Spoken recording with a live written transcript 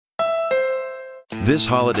This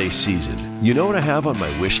holiday season, you know what I have on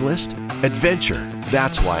my wish list? Adventure.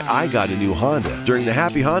 That's why I got a new Honda during the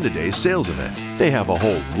Happy Honda Days sales event. They have a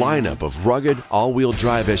whole lineup of rugged, all-wheel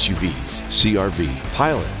drive SUVs, CR-V,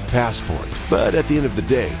 Pilot, Passport. But at the end of the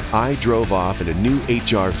day, I drove off in a new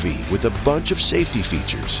HR-V with a bunch of safety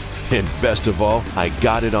features. And best of all, I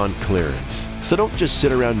got it on clearance. So don't just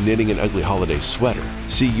sit around knitting an ugly holiday sweater.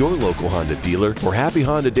 See your local Honda dealer for Happy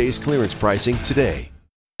Honda Days clearance pricing today.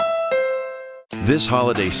 This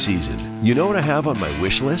holiday season, you know what I have on my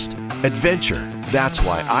wish list? Adventure. That's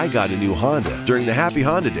why I got a new Honda during the Happy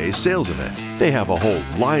Honda Days sales event. They have a whole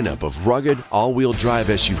lineup of rugged, all-wheel drive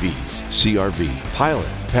SUVs, CR-V, Pilot,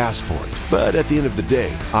 Passport. But at the end of the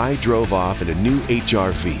day, I drove off in a new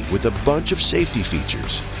HR-V with a bunch of safety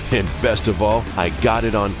features. And best of all, I got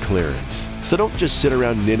it on clearance. So don't just sit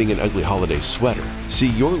around knitting an ugly holiday sweater. See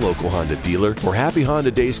your local Honda dealer for Happy Honda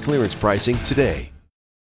Days clearance pricing today.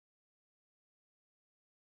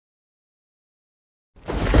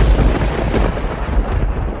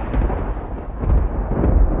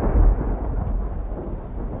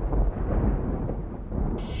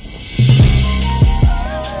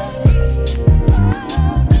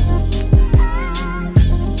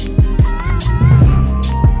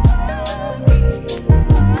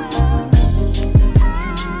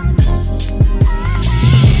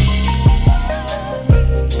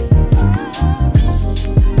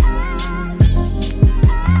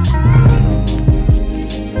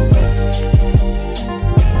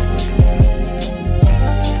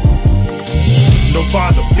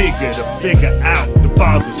 Figure out the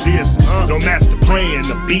father's business. No master plan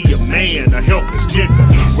to be a man, a helpless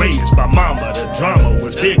nigga. Raised by mama, the drama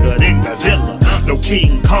was bigger than Godzilla. No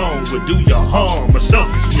King Kong would do you harm, a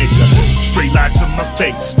selfish nigga. Straight lie to my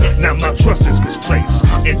face, now my trust is misplaced.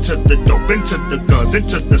 Into the dope, into the guns,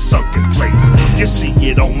 into the sunken place. You see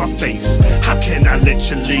it on my face, how can I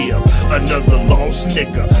let you live? Another lost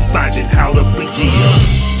nigga, finding how to forgive.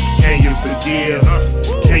 Can you forgive?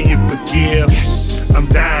 Can you forgive? I'm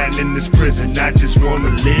dying in this prison, I just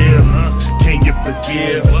wanna live. Can you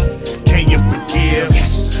forgive? Can you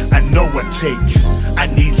forgive? I know I take, I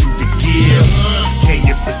need you to give. Can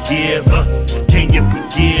you forgive? Can you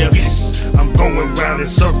forgive? I'm going round in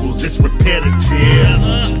circles, it's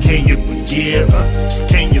repetitive. Can you forgive?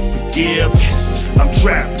 Can you forgive? I'm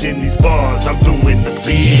trapped in these bars, I'm doing the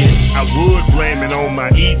bid. I would blame it on my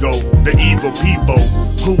ego, the evil people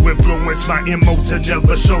who influenced my MO to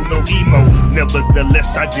never show no emo.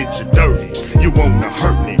 Nevertheless, I did you dirty. You wanna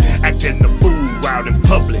hurt me, acting the fool out in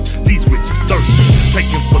public. These witches thirsty,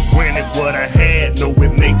 taking for granted what I had. Know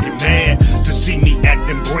it make you mad to see me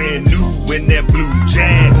acting brand new in that blue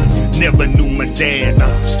Jag. Never knew my dad,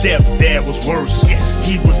 stepdad was worse.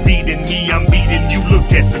 He was beating me, I'm beating you.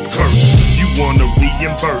 Look at the curse. You wanna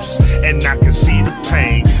reimburse, and I can see the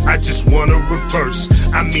pain. I just wanna reverse.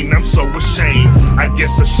 I mean, I'm so ashamed. I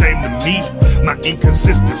guess ashamed of me, my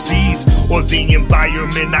inconsistencies, or the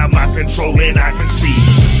environment out my control, and I can see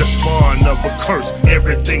the spawn of a curse.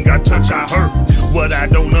 Everything I touch, I hurt. What I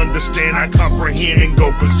don't understand, I comprehend and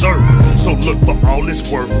go berserk. So look for all it's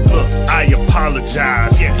worth. Look, I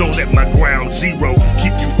apologize. Don't let my ground zero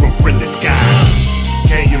keep you from friendly skies.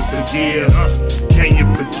 Can you forgive? Can you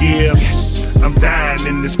forgive? I'm dying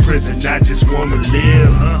in this prison, I just wanna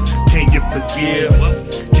live. Can you forgive?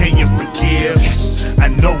 Can you forgive? I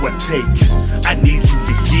know I take, I need you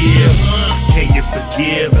to give. Can you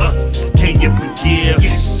forgive? Can you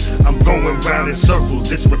forgive? I'm going round in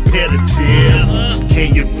circles, it's repetitive.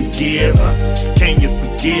 Can you forgive? Can you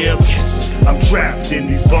forgive? I'm trapped in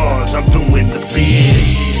these bars, I'm doing the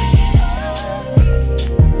bid.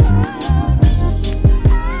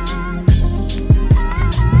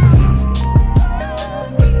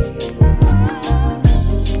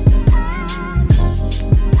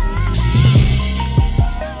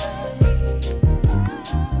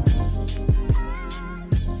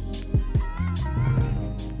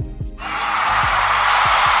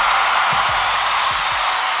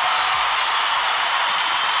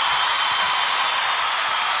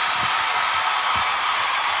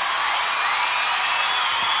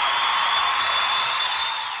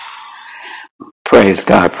 Praise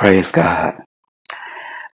God, praise God.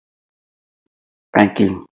 Thank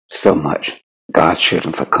you so much, God's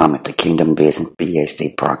children, for coming to Kingdom Business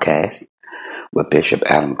BHD broadcast with Bishop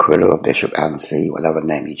Adam Criddle or Bishop Adam C, whatever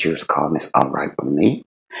name you choose to call me, it's all right with me.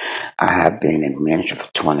 I have been in ministry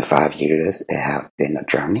for 25 years. It has been a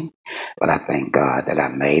journey, but I thank God that I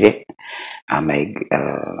made it. I made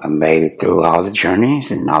it through all the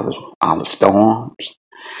journeys and all the storms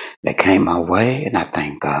that came my way, and I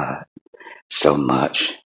thank God so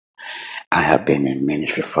much. I have been in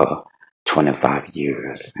ministry for 25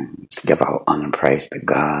 years. And give our honor and praise to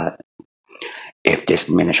God. If this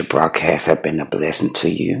ministry broadcast has been a blessing to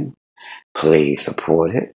you, please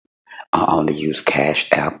support it. I only use Cash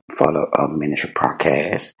App for the ministry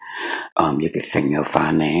broadcast. You can send your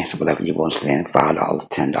finance, whatever you want to send, $5,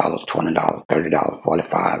 $10, $20,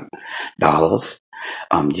 $30,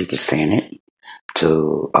 $45. You can send it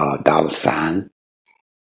to $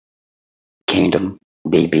 Kingdom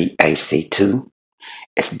BBAC2.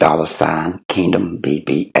 It's $ Kingdom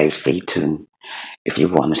BBAC2. If you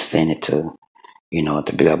want to send it to,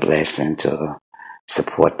 to be a blessing, to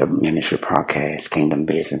support the ministry broadcast, Kingdom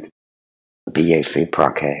Business BAC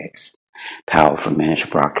broadcast, powerful ministry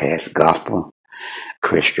broadcast, gospel,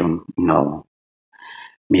 Christian,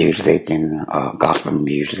 music and gospel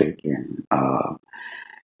music and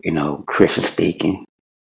Christian speaking.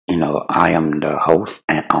 I am the host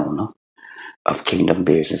and owner of Kingdom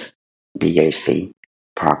Business BAC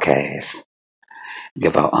podcast.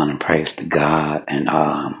 Give our honor and praise to God, and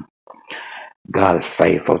God is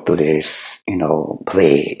faithful through this,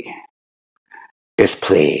 plague. It's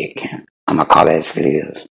plague. I'm gonna call it as it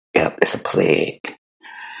is. Yep, it's a plague.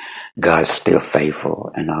 God is still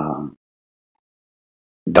faithful, and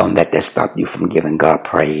don't let that stop you from giving God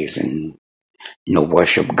praise and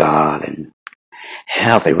worship God and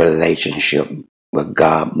have a relationship with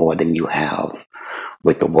God more than you have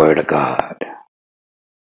with the Word of God.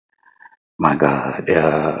 My God,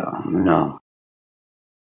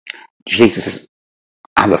 Jesus,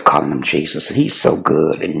 I love calling him Jesus. He's so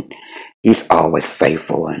good and he's always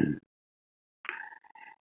faithful, and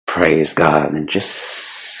praise God, and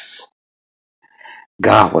just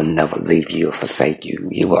God will never leave you or forsake you.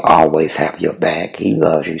 He will always have your back. He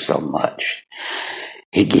loves you so much.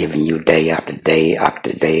 He giving you day after day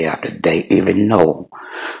after day after day, even though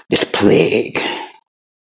this plague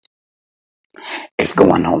is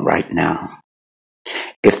going on right now.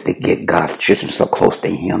 It's to get God's children so close to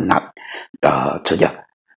him, not to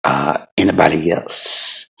anybody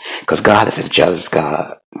else. Because God is a jealous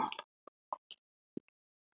God.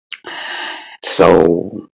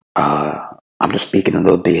 So I'm just speaking a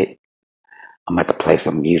little bit. I'm at the place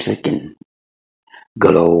of music and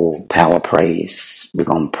good old power praise. We're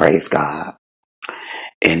going to praise God.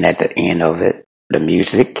 And at the end of it, the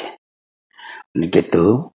music, when you get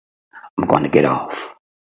through, I'm going to get off.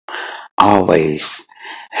 Always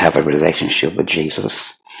have a relationship with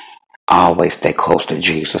Jesus. Always stay close to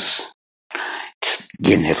Jesus.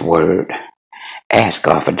 Get in his word. Ask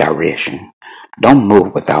God for direction. Don't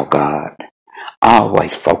move without God.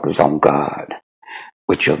 Always focus on God.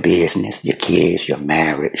 With your business, your kids, your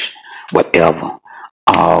marriage, whatever.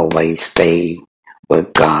 Always stay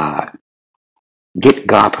with God. Get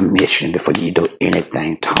God permission before you do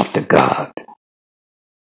anything. Talk to God.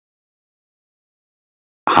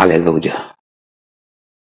 Hallelujah.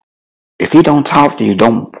 If he don't talk to you,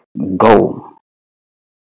 don't go.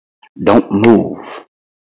 Don't move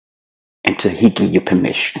until he give you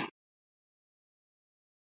permission.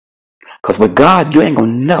 Because with God, you ain't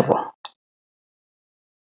going to never.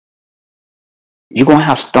 You're going to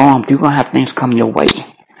have storms. You're going to have things come your way.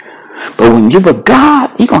 But when you're with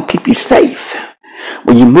God, he's going to keep you safe.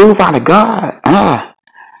 When you move out of God,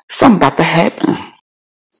 something about to happen.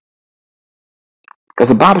 Because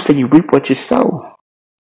the Bible says you reap what you sow.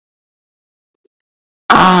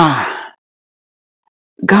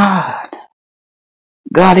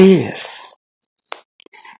 God is.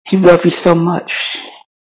 He loves you so much.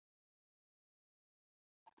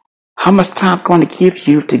 How much time going to give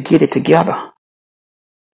you to get it together?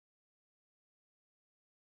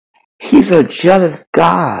 He's a jealous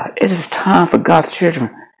God. It is time for God's children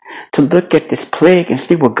to look at this plague and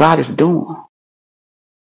see what God is doing.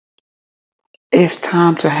 It's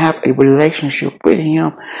time to have a relationship with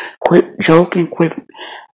him. Quit joking. Quit.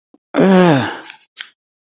 Hallelujah.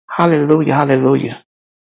 Hallelujah.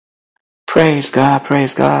 Praise God.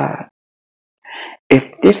 Praise God.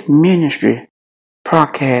 If this ministry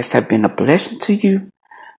podcast has been a blessing to you,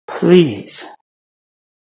 please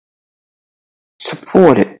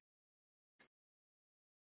support it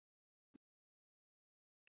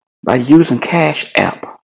by using Cash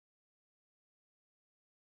App.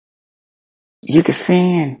 You can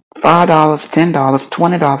send $5, $10,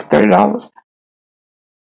 $20, $30.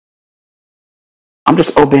 I'm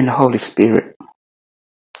just obeying the Holy Spirit.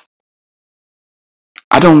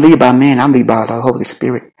 I don't lead by man, I lead by the Holy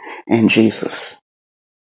Spirit and Jesus.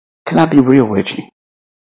 Can I be real with you?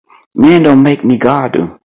 Man don't make me, God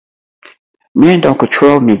do. Man don't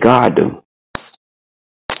control me, God do.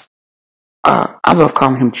 I love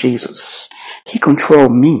calling him Jesus. He control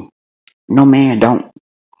me. No man don't.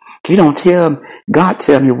 He don't God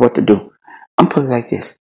tell me what to do. I'm put it like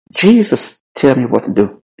this. Jesus tell me what to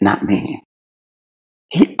do, not me.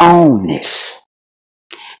 He owns this.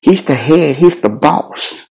 He's the head. He's the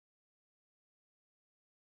boss.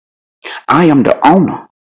 I am the owner,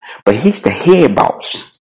 but he's the head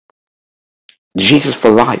boss. Jesus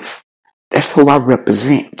for life. That's who I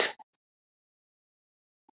represent.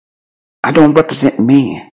 I don't represent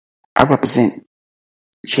men. I represent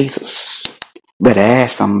Jesus. Better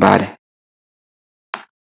ask somebody.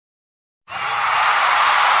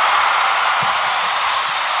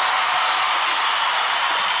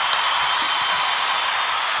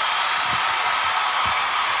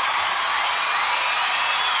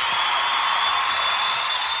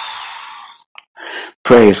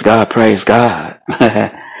 Praise God, praise God.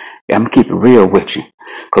 I'm going to keep it real with you.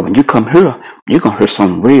 Because when you come here, you're going to hear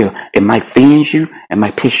something real. It might offend you. It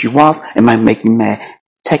might piss you off. It might make you mad.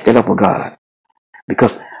 Take that up with God.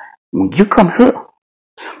 Because when you come here,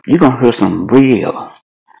 you're going to hear some real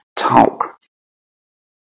talk.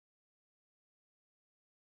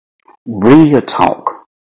 Real talk.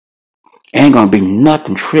 Ain't going to be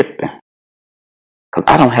nothing tripping. Because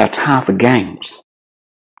I don't have time for games.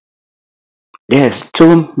 There's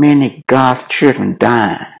too many God's children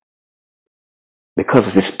dying because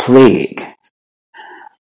of this plague.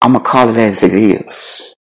 I'm going to call it as it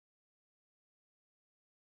is.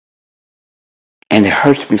 And it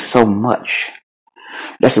hurts me so much.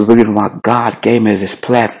 That's the reason why God gave me this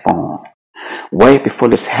platform. Way before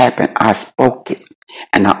this happened, I spoke it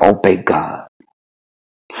and I obeyed God.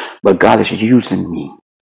 But God is using me.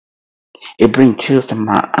 It brings tears to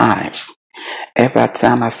my eyes. Every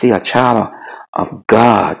time I see a child of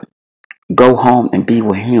God go home and be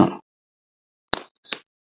with Him.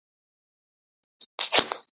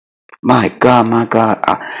 My God.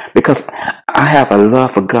 Because I have a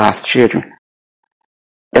love for God's children.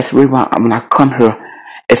 That's the reason why when I come here,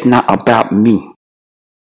 it's not about me.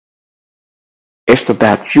 It's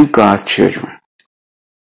about you, God's children.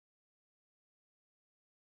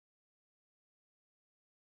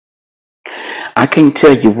 I can't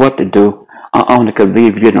tell you what to do. I only can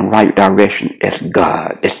lead you in the right direction. It's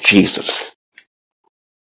God. It's Jesus.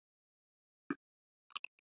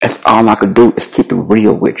 That's all I can do is keep it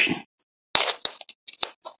real with you.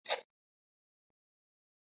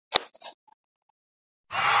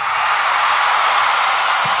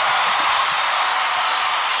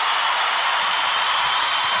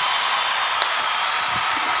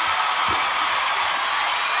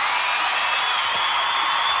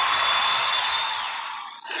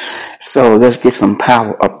 So let's get some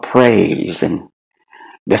power of praise and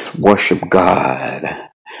let's worship God.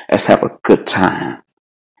 Let's have a good time.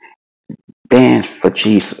 Dance for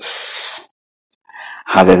Jesus.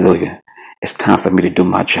 Hallelujah. It's time for me to do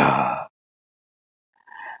my job.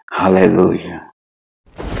 Hallelujah.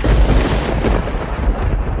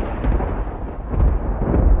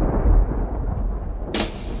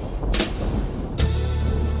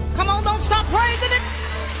 Come on, don't stop praising Him.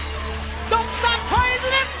 Don't stop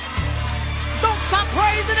praising Him. Don't stop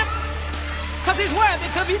praising Him. Because He's worthy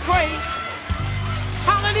to be praised.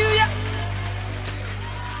 Hallelujah.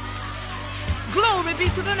 Glory be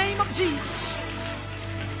to the name of Jesus.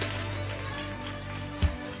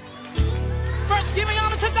 First, giving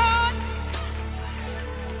honor to God,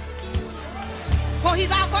 for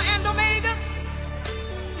He's Alpha and Omega,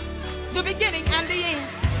 the beginning and the end.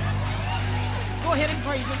 Go ahead and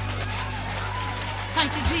praise Him.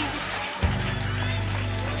 Thank you, Jesus.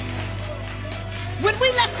 When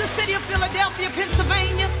we left the city of Philadelphia,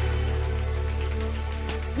 Pennsylvania,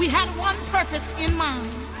 we had one purpose in mind.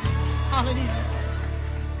 Hallelujah.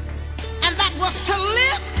 And that was to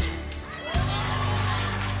lift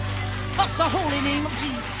up the holy name of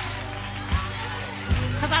Jesus.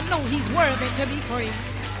 Because I know He's worthy to be praised.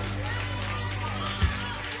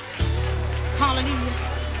 Hallelujah.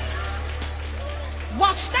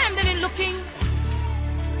 While standing and looking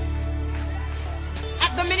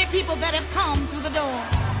at the many people that have come through the door,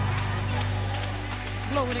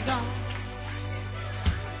 glory to God,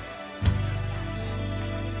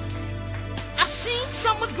 I've seen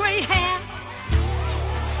some with gray hair,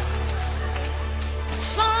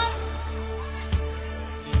 some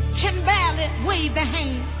can barely wave their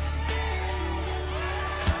hand,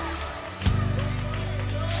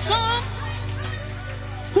 some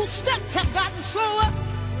whose steps have gotten slower,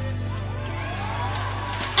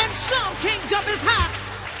 and some can't jump as high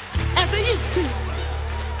as they used to.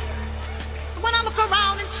 When I look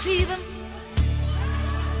around and see them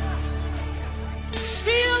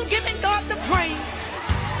still giving God the praise,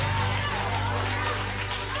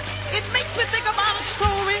 it makes me think about a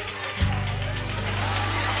story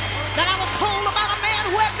that I was told about a man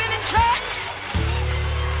who had been in church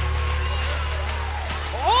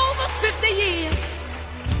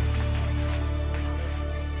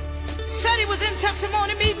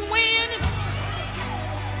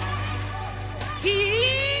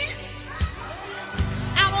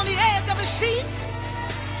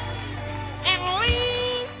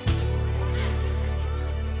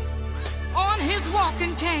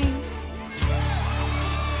morning came,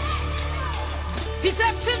 he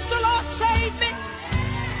said, since the Lord saved me,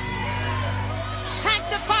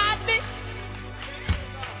 sanctified me,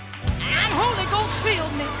 and Holy Ghost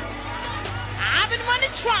filled me, I've been running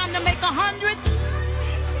trying to make 100.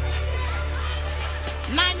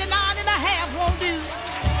 99 and a half won't do.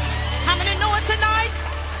 How many know it tonight?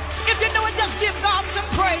 If you know it, just give God some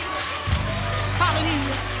praise.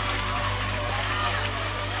 Hallelujah.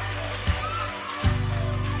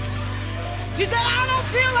 He said, I don't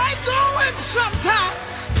feel like going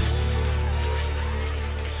sometimes.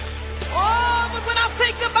 Oh, but when I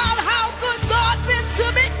think about how good God been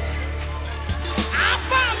to me, I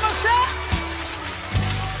find myself,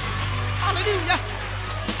 hallelujah,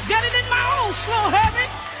 getting in my own slow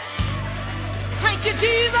habit. Thank you,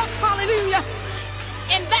 Jesus, hallelujah.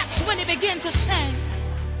 And that's when he began to sing.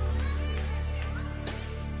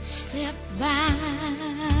 Step by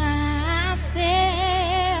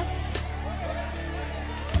step,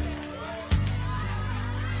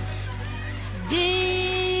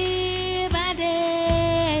 day by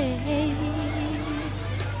day,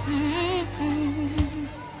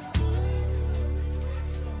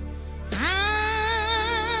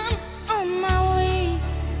 I'm on my way,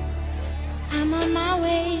 I'm on my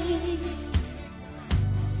way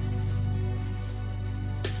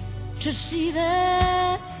to see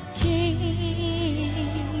the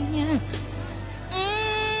King.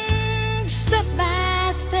 Step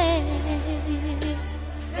by step,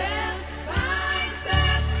 step by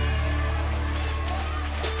step.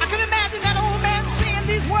 I can imagine that old man saying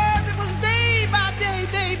these words. It was day by day,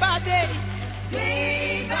 day by day,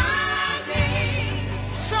 day by day.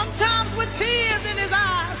 Sometimes with tears in his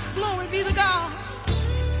eyes. Glory be to God.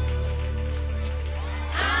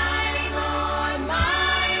 I'm on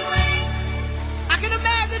my way. I can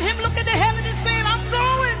imagine him looking to heaven and saying, I'm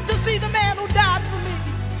going to see the man who died for me.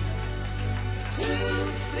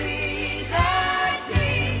 To see the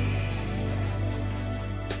King.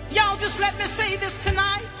 Y'all just let me say this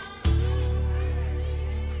tonight.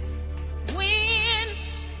 When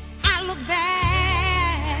I look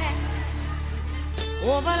back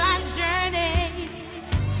over life's journey,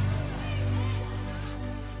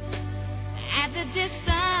 at the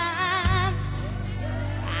distance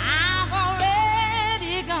I've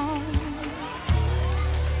already gone,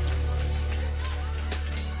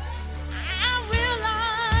 I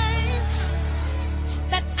realize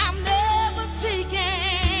that I'm never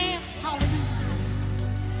taken, hallelujah,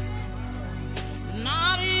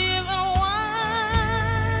 not even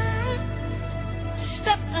one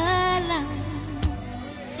step alone,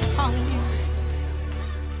 hallelujah.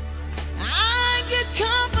 I get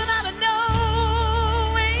comfort out of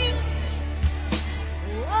knowing,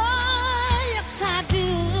 oh yes I do,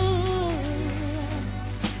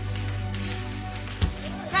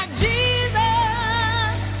 that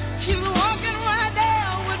Jesus keeps walking right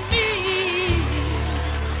there with me.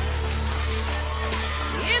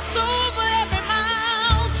 It's over every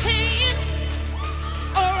mountain,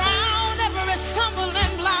 around every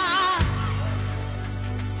stumbling block,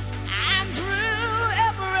 and through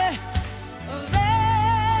every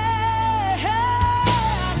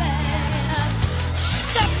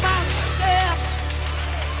step by step,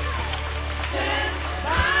 step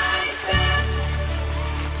by step.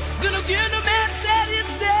 Then again the man said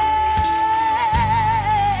it's day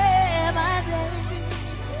by day,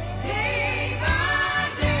 day by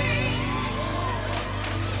day.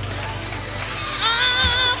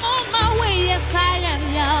 I'm on my way, yes I am,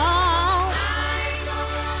 y'all. I'm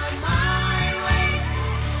on my way.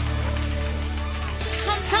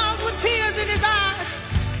 Sometimes with tears in his eyes,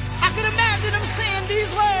 I can imagine him saying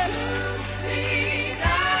these words. To see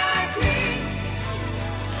the King.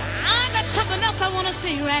 I got something else I want to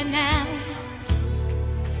sing right now.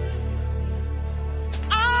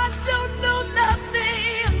 I don't know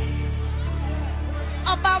nothing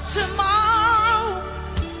about tomorrow.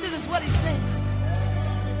 This is what he said.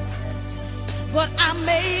 But I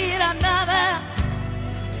made another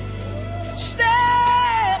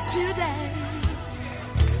step today.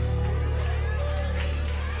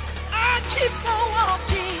 I keep on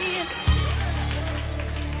walking.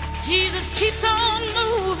 Jesus keeps on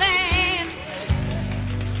moving.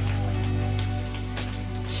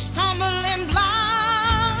 Stumbling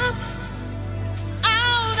blocks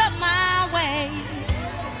out of my way.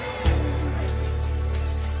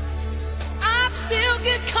 I still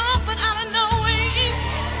get comfort out of knowing,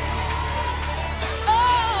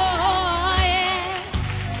 oh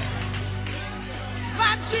yes,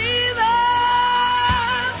 my Jesus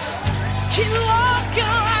keep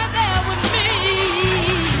walking right there with me.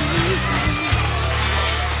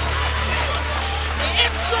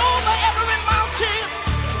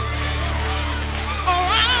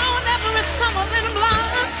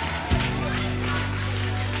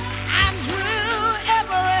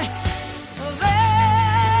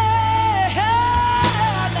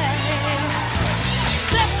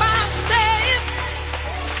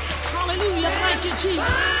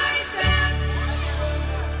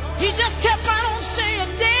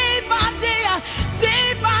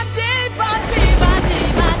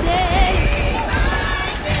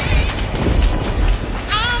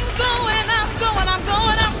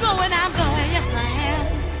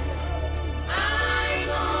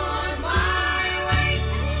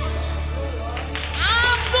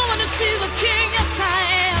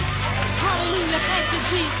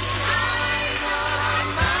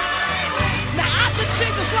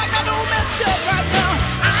 old man said right now,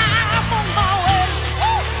 I'm on my way.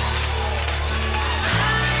 Woo!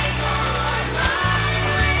 I'm on my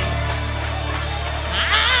way.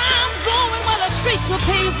 I'm going where the streets are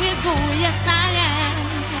paved with gold. Yes, I am.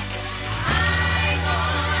 I'm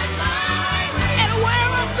on my way. And where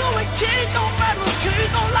I'm going, can't no murderers, can't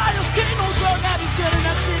no liars, can't no drug addicts getting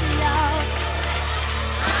that city out.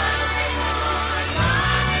 I'm on my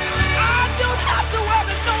way. I don't have to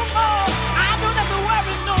worry no more. I don't have to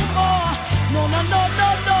worry no more. No, no, no, no,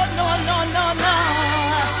 no, no, no, no, no.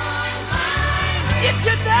 If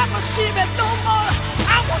you never see me no more,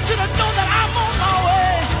 I want you to know that I'm on my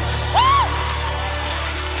way. Woo!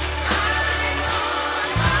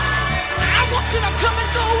 I want you to come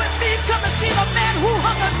and go with me. Come and see the man who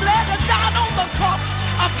hung and bled and died on the cross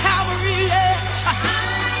of Calvary. Yes.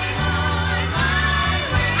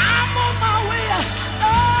 I'm on my way.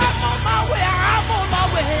 I'm on my way. I'm on my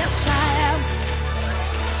way. Yes, I am.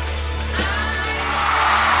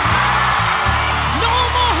 No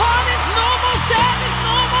more heartaches, no more sadness,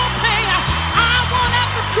 no more pain. I won't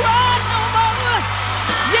have to cry no more.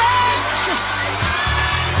 Yes.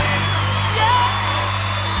 Yes.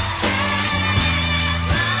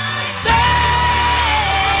 Stand.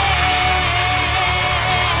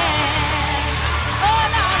 Oh,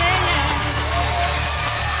 Lord, amen.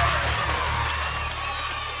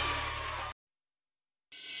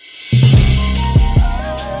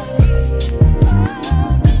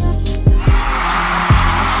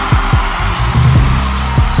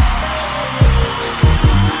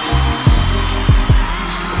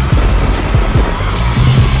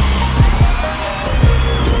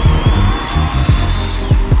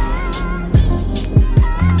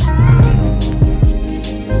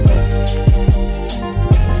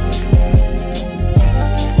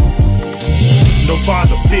 No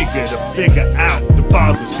father figure to figure out the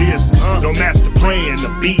father's business. No master plan to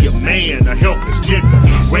be a man, a helpless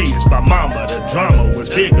nigga. Raised by mama, the drama was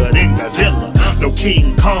bigger than Godzilla. No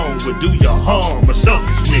King Kong would do you harm, a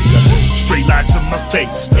selfish nigga. Straight lie to my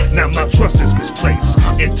face, now my trust is misplaced.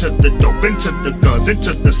 Into the dope, into the guns,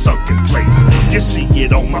 into the sunken place. You see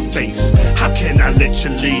it on my face, how can I let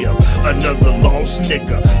you live? Another lost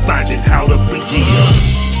nigga, finding how to forgive.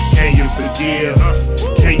 Can you forgive?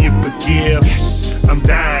 Can you forgive? I'm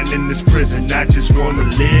dying in this prison, I just wanna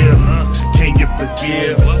live. Can you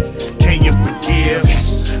forgive? Can you forgive?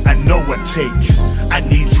 I know I take, I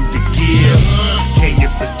need you to give. Can you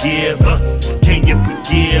forgive? Can you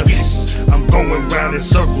forgive? I'm going round in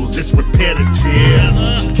circles, it's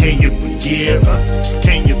repetitive. Can you forgive?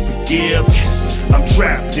 Can you forgive? I'm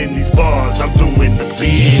trapped in these bars, I'm doing the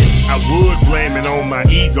bid. I would blame it on my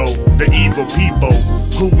ego, the evil people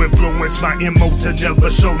who influenced my MO to never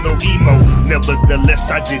show no emo.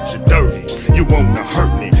 Nevertheless, I did you dirty. You wanna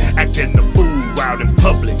hurt me, acting a fool out in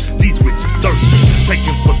public. These witches thirsty,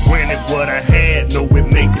 taking for granted what I had. Know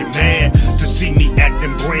it make you mad to see me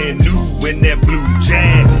acting brand new in that blue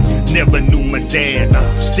Jag. Never knew my dad,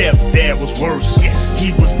 stepdad was worse.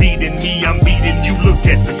 He was beating me, I'm beating you. Look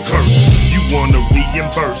at the curse. You wanna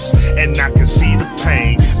reimburse, and I can see the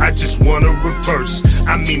pain. I just wanna reverse.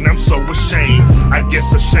 I mean, I'm so ashamed. I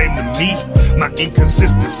guess ashamed of me, my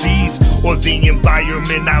inconsistencies, or the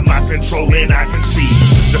environment out my control, and I can see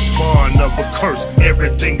the spawn of a curse.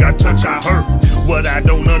 Everything I touch, I hurt. What I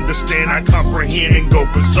don't understand, I comprehend and go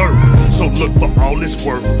berserk. So look for all it's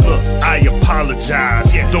worth. Look, I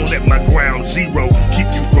apologize. Don't let my ground zero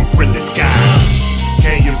keep you from friendly skies.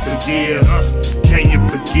 Can you forgive? Can you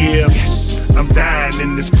forgive? I'm dying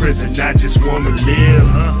in this prison, I just wanna live.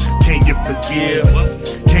 Can you forgive?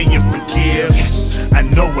 Can you forgive? I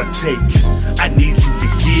know I take, I need you to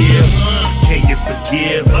give. Can you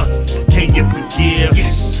forgive? Can you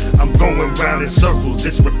forgive? I'm going round in circles,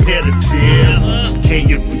 it's repetitive. Can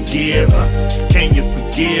you forgive? Can you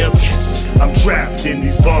forgive? I'm trapped in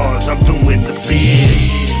these bars, I'm doing the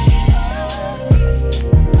bid.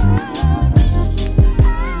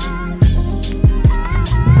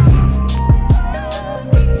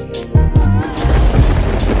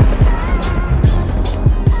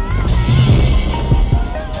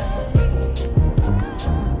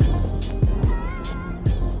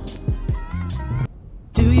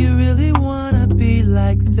 Do you really wanna be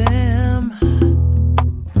like them? Do you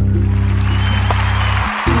really wanna act like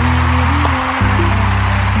them?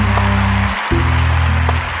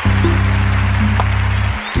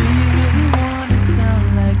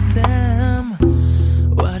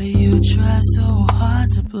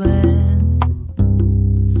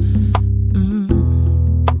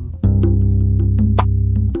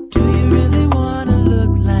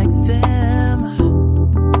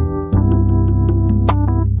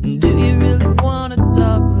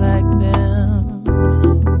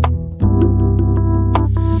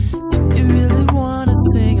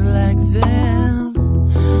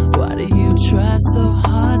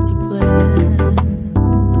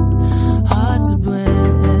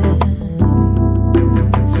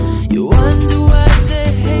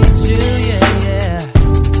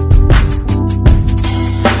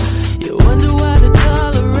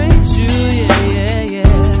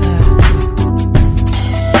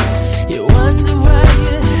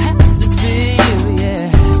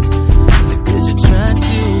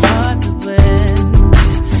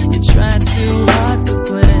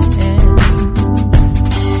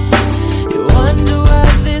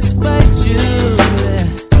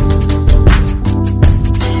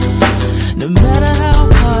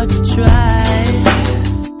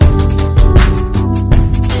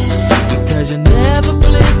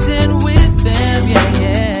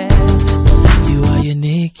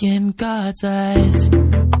 God's eyes.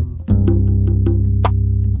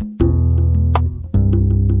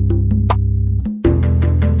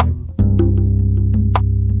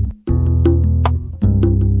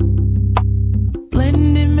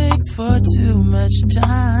 Blending makes for too much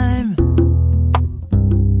time.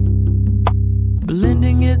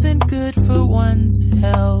 Blending isn't good for one's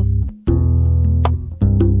health.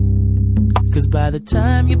 'Cause by the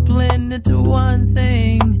time you blend into one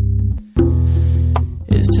thing,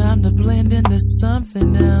 it's time to blend into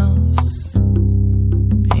something else.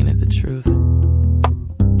 Ain't it the truth?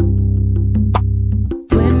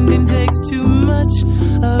 Blending takes too much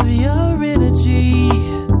of your energy.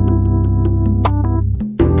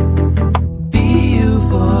 Be you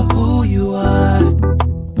for who you are,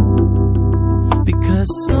 because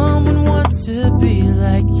someone wants to be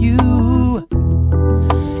like you,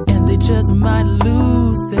 and they just might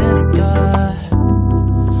lose their star.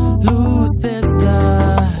 Lose their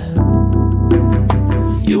star.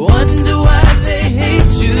 You wonder why they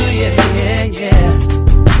hate you, yeah, yeah, yeah.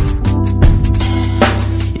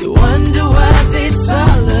 You wonder why they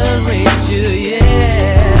tolerate you,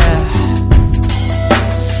 yeah.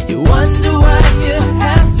 You wonder why you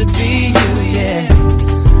have to be you, yeah.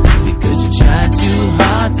 Because you try too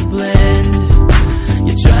hard to blend.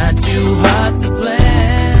 You try too hard to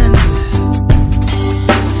blend.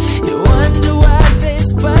 You wonder why they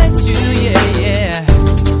spite you, yeah, yeah.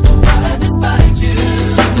 Why they spite you?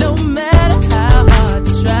 No matter how hard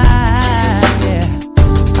you try, yeah.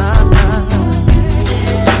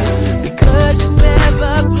 Because you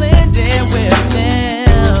never blended with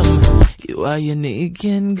them. You are unique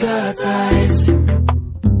in God's eyes.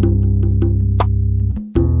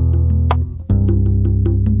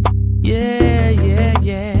 Yeah, yeah,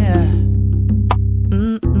 yeah.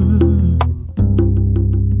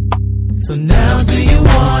 So now do you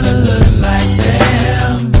wanna look like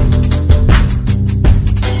them?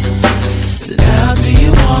 So now do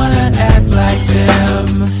you wanna act like them?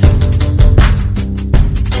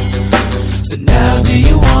 So now do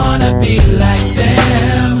you wanna be like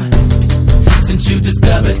them? Since you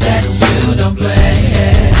discovered that you don't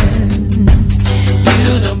blend, you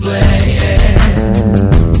don't blend.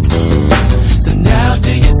 So now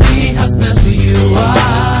do you see how special you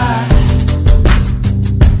are?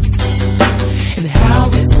 And how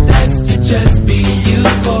it's best to just be you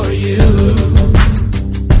for you.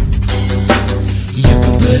 You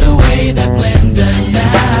can put away that blender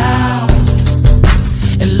now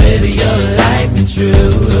and live your life in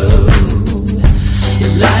truth.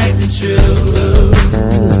 Your life in truth.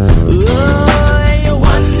 Oh, you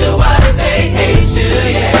wonder why they hate you,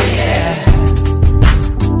 yeah, yeah.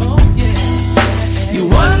 Oh, yeah. You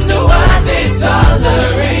wonder why they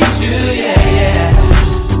tolerate you, yeah, yeah.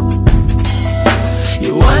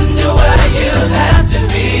 You wonder why you have to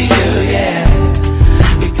be you, yeah.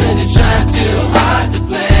 Because you're trying too hard to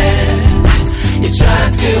blend. You're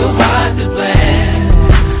trying too hard to blend.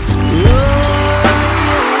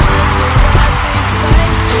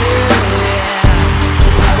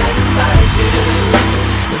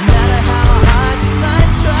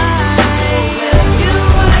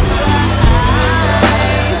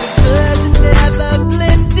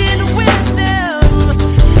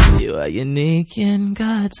 Unique in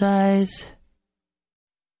God's eyes.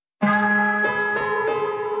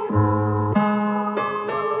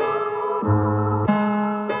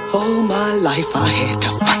 All my life I had to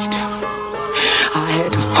fight. I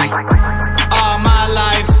had to fight. All my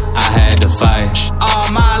life I had to fight. All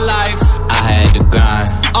my life I had to grind.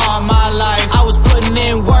 All my life I was putting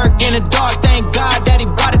in work in the dark. Thank God that he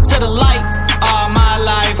brought it to the light. All my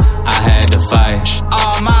life I had to fight.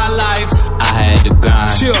 All my life I had to grind.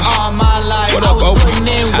 All my life what I up, was putting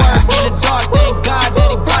in work in the dark. Thank God that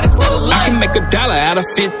he brought it to the light. I can make $1 out of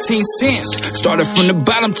 15 cents. Started from the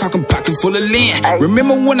bottom, talking pocket full of lint.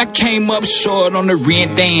 Remember when I came up short on the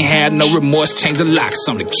rent? They ain't had no remorse, changed the locks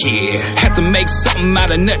on the kid. Had to make something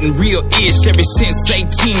out of nothing real-ish. Ever since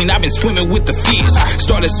 18, I've been swimming with the fish.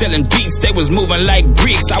 Started selling beats, they was moving like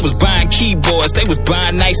bricks. I was buying keyboards, they was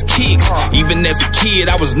buying nice kicks. Even as a kid,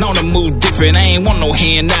 I was known to move different. I ain't want no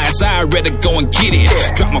handouts, I'd rather go and get it.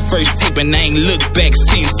 Dropped my first tape and I ain't looked back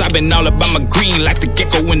since. I've been all about my green like the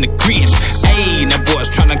gecko in the Grinch. Ayy, that boys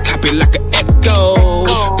tryna copy like an echo.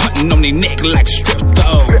 Putting on their neck like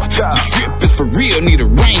strepto. The drip is for real, need a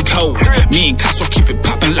raincoat. Me and Casso keep it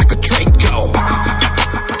popping like a Draco.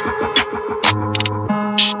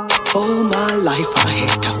 All my life I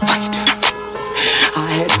had to fight. I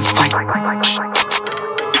had to fight.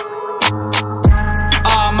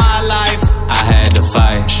 All my life I had to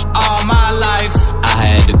fight. All my life I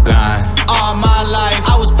had to grind. All my life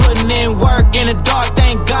I was putting in work in the dark.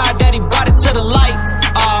 Thank God that he brought it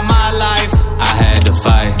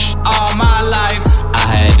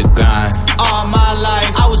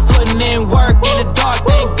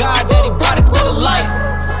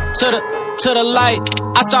to the light.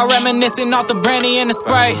 I start reminiscing off the brandy and the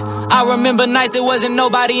Sprite. I remember nights it wasn't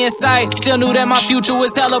nobody in sight. Still knew that my future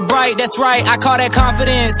was hella bright. That's right, I call that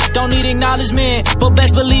confidence. Don't need acknowledgement, but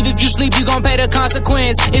best believe if you sleep you gon' pay the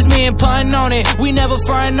consequence. It's me and putting on it, we never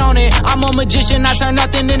frontin' on it. I'm a magician, I turn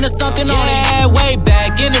nothing into something on it. Way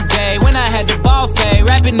back in the day when I had the ball fade,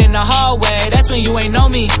 rapping in the hallway, that's when you ain't know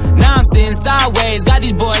me. Now I'm sitting sideways, got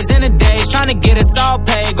these boys in the days trying to get us all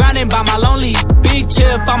paid, grinding by my lonely. Big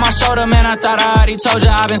chip on my shoulder, man, I thought I already told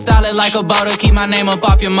ya I've been solid like a boulder, keep my name up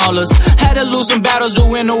off your molars. Had to lose some battles to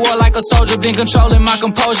win the war like a soldier. Been controlling my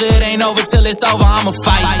composure, it ain't over till it's over, I'ma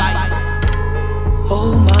fight.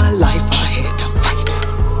 All my life I had to fight.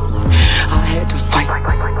 I had to fight.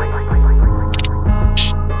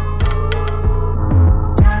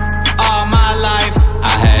 All my life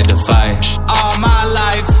I had to fight. All my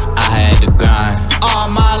life I had to grind. All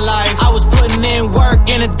my life I was putting in work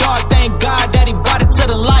in the dark, thank God that he brought it to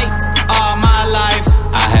the light. All my life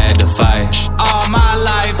I had to fight. All my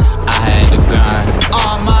life I had to grind.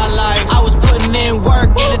 All my life I was putting in work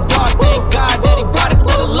in the dark, thank God that he brought it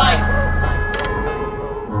to the light.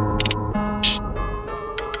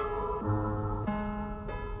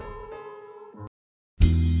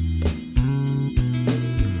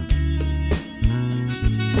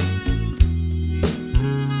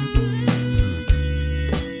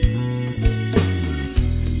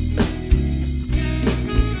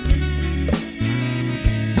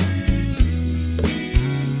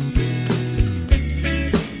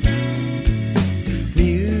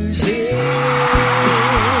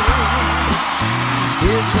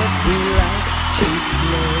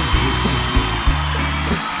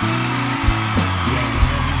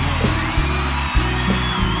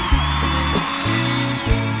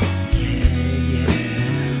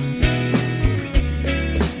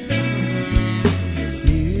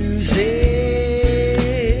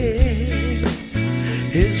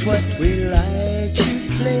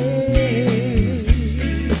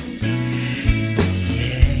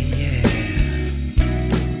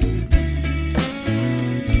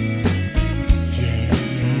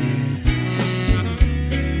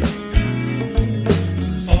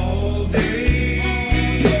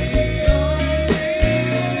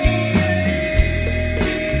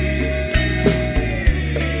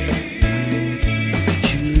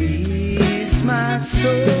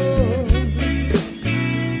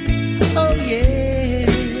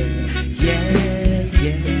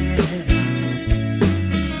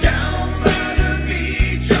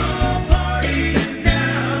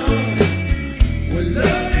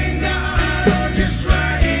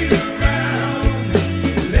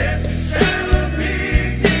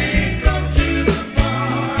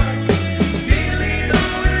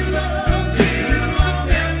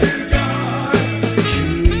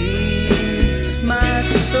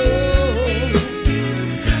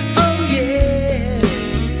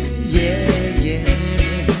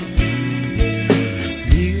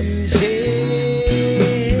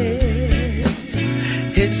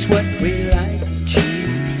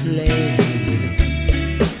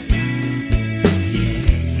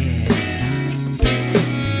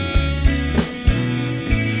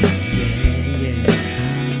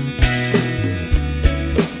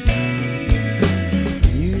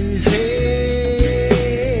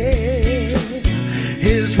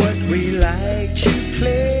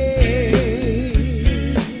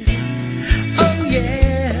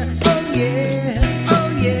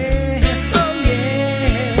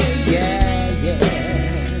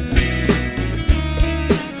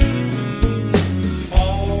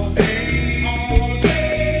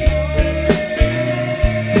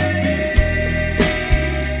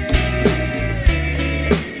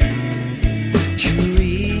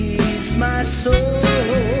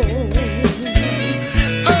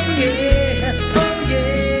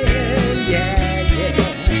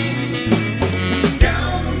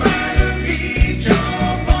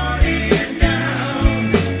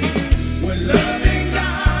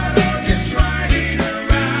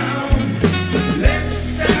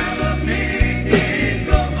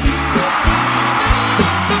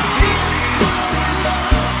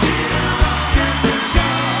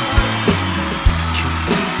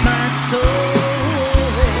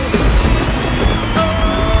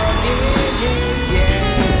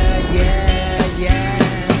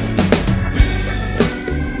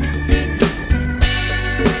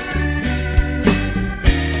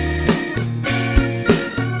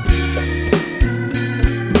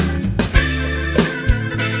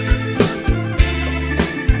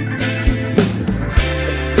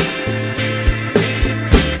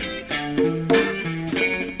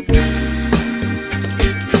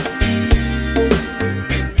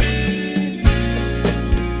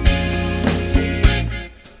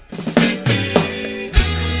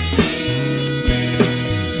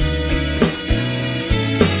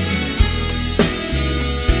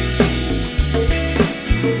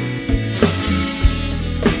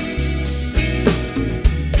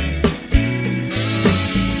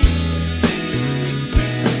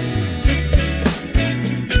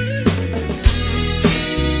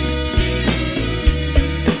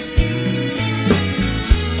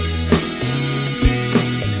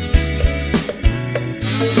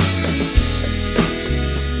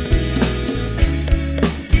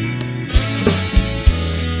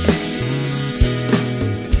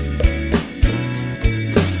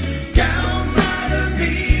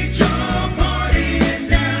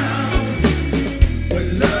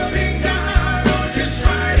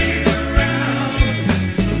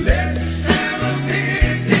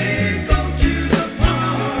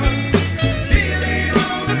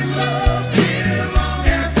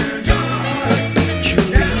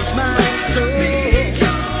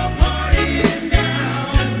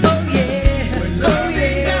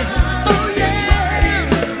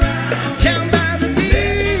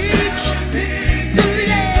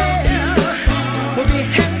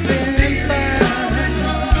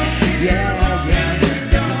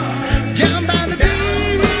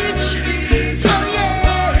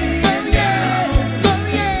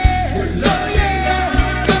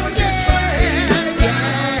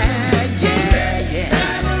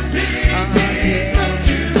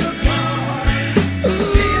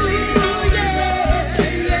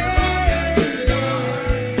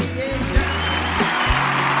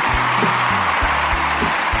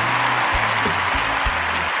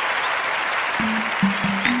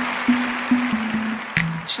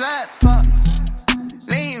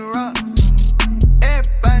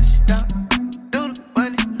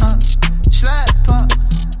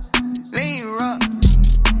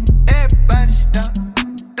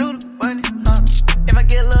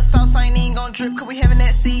 gon' drip, cause we having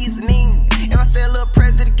that seasoning. If I say a little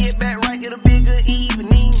prayer to get back right, it'll be a good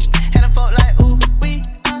evening. Had them folk like, ooh, we,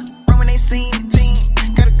 from when they seen the team.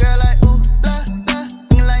 Got a girl like, ooh, la,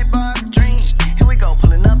 thinking like Barbie Dream. Here we go,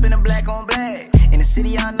 pulling up in a black on black. In the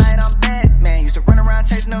city all night, I'm bad, man. Used to run around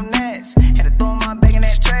chasing them gnats. Had to throw my bag in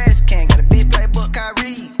that trash can. Got a big playbook I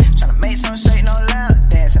read. Tryna make some shake, no loud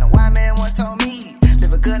dance. And a white man once told me,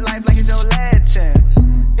 live a good life like it's your last chance.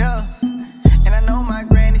 Yeah, and I know my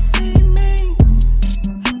granny see me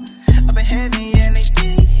up in heaven, yeah, they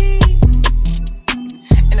keep.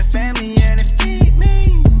 And the family, yeah, they feed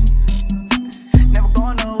me. Never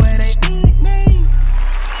going nowhere, they need me.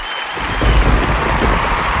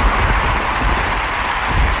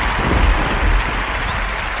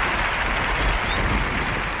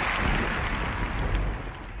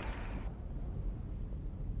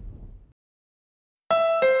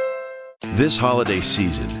 This holiday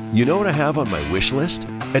season, you know what I have on my wish list?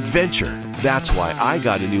 Adventure. That's why I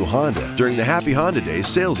got a new Honda during the Happy Honda Days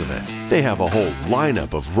sales event. They have a whole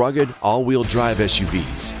lineup of rugged, all-wheel drive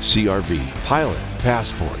SUVs, CR-V, Pilot,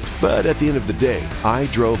 Passport. But at the end of the day, I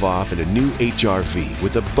drove off in a new HR-V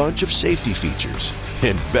with a bunch of safety features.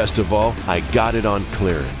 And best of all, I got it on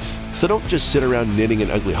clearance. So don't just sit around knitting an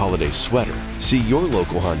ugly holiday sweater. See your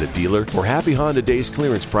local Honda dealer for Happy Honda Days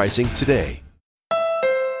clearance pricing today.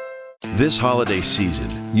 This holiday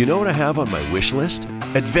season, you know what I have on my wish list?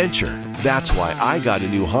 Adventure. That's why I got a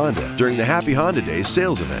new Honda during the Happy Honda Days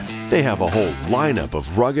sales event. They have a whole lineup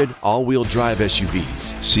of rugged, all-wheel drive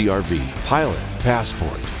SUVs, CR-V, Pilot,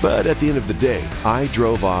 Passport. But at the end of the day, I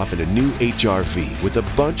drove off in a new HR-V with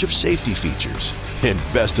a bunch of safety features. And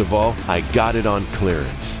best of all, I got it on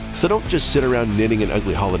clearance. So don't just sit around knitting an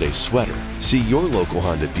ugly holiday sweater. See your local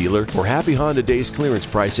Honda dealer for Happy Honda Days clearance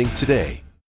pricing today.